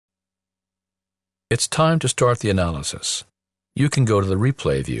It's time to start the analysis. You can go to the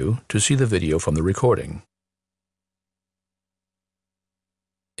replay view to see the video from the recording.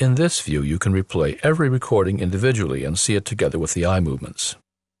 In this view, you can replay every recording individually and see it together with the eye movements.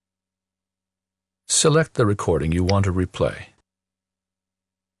 Select the recording you want to replay.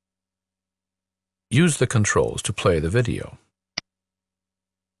 Use the controls to play the video.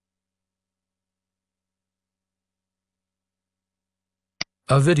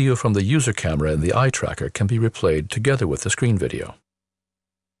 A video from the user camera in the eye tracker can be replayed together with the screen video.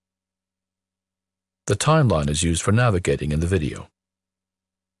 The timeline is used for navigating in the video.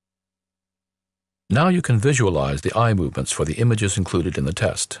 Now you can visualize the eye movements for the images included in the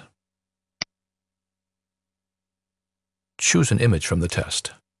test. Choose an image from the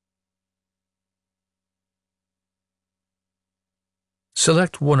test.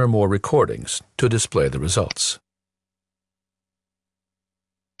 Select one or more recordings to display the results.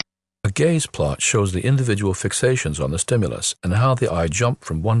 A gaze plot shows the individual fixations on the stimulus and how the eye jumped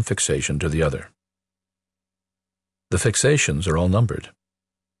from one fixation to the other. The fixations are all numbered.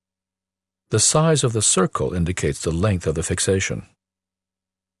 The size of the circle indicates the length of the fixation.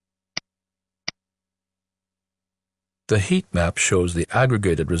 The heat map shows the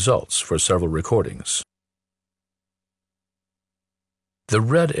aggregated results for several recordings. The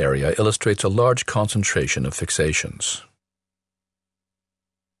red area illustrates a large concentration of fixations.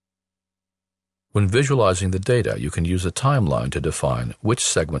 When visualizing the data, you can use a timeline to define which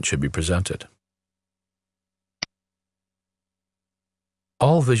segment should be presented.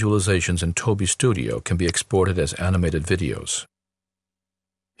 All visualizations in Tobii Studio can be exported as animated videos.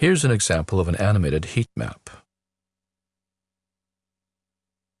 Here's an example of an animated heat map.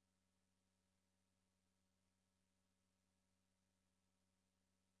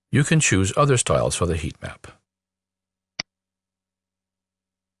 You can choose other styles for the heat map.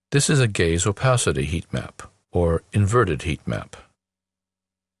 This is a gaze opacity heat map, or inverted heat map.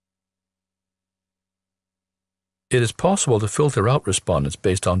 It is possible to filter out respondents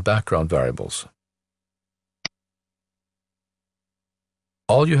based on background variables.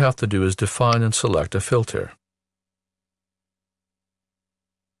 All you have to do is define and select a filter.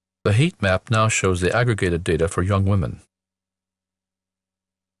 The heat map now shows the aggregated data for young women.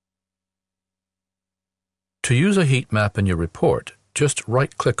 To use a heat map in your report, just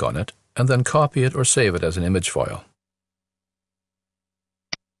right-click on it and then copy it or save it as an image file.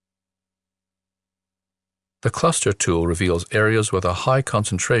 The cluster tool reveals areas with a high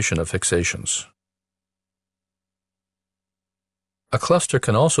concentration of fixations. A cluster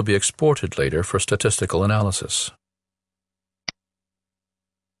can also be exported later for statistical analysis.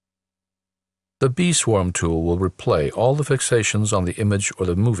 The bee swarm tool will replay all the fixations on the image or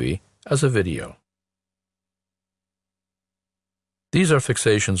the movie as a video. These are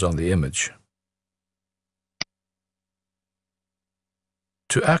fixations on the image.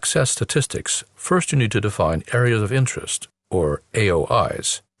 To access statistics, first you need to define areas of interest, or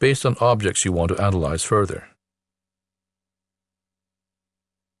AOIs, based on objects you want to analyze further.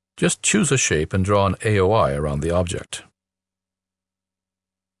 Just choose a shape and draw an AOI around the object.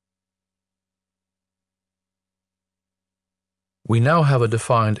 We now have a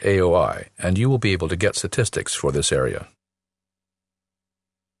defined AOI, and you will be able to get statistics for this area.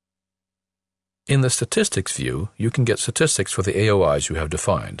 In the Statistics view, you can get statistics for the AOIs you have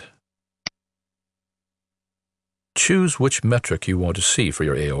defined. Choose which metric you want to see for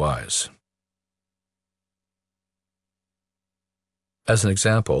your AOIs. As an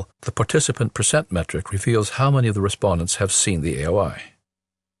example, the participant percent metric reveals how many of the respondents have seen the AOI.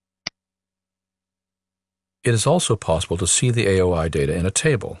 It is also possible to see the AOI data in a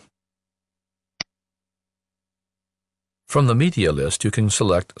table. From the media list, you can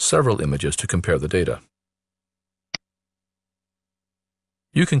select several images to compare the data.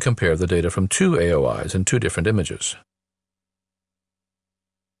 You can compare the data from two AOIs in two different images.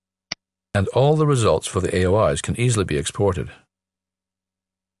 And all the results for the AOIs can easily be exported.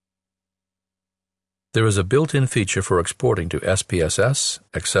 There is a built-in feature for exporting to SPSS,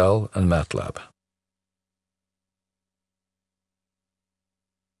 Excel, and MATLAB.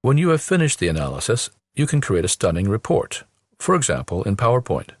 When you have finished the analysis, you can create a stunning report, for example in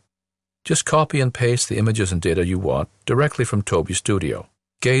PowerPoint. Just copy and paste the images and data you want directly from Tobii Studio.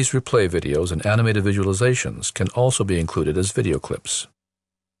 Gaze replay videos and animated visualizations can also be included as video clips.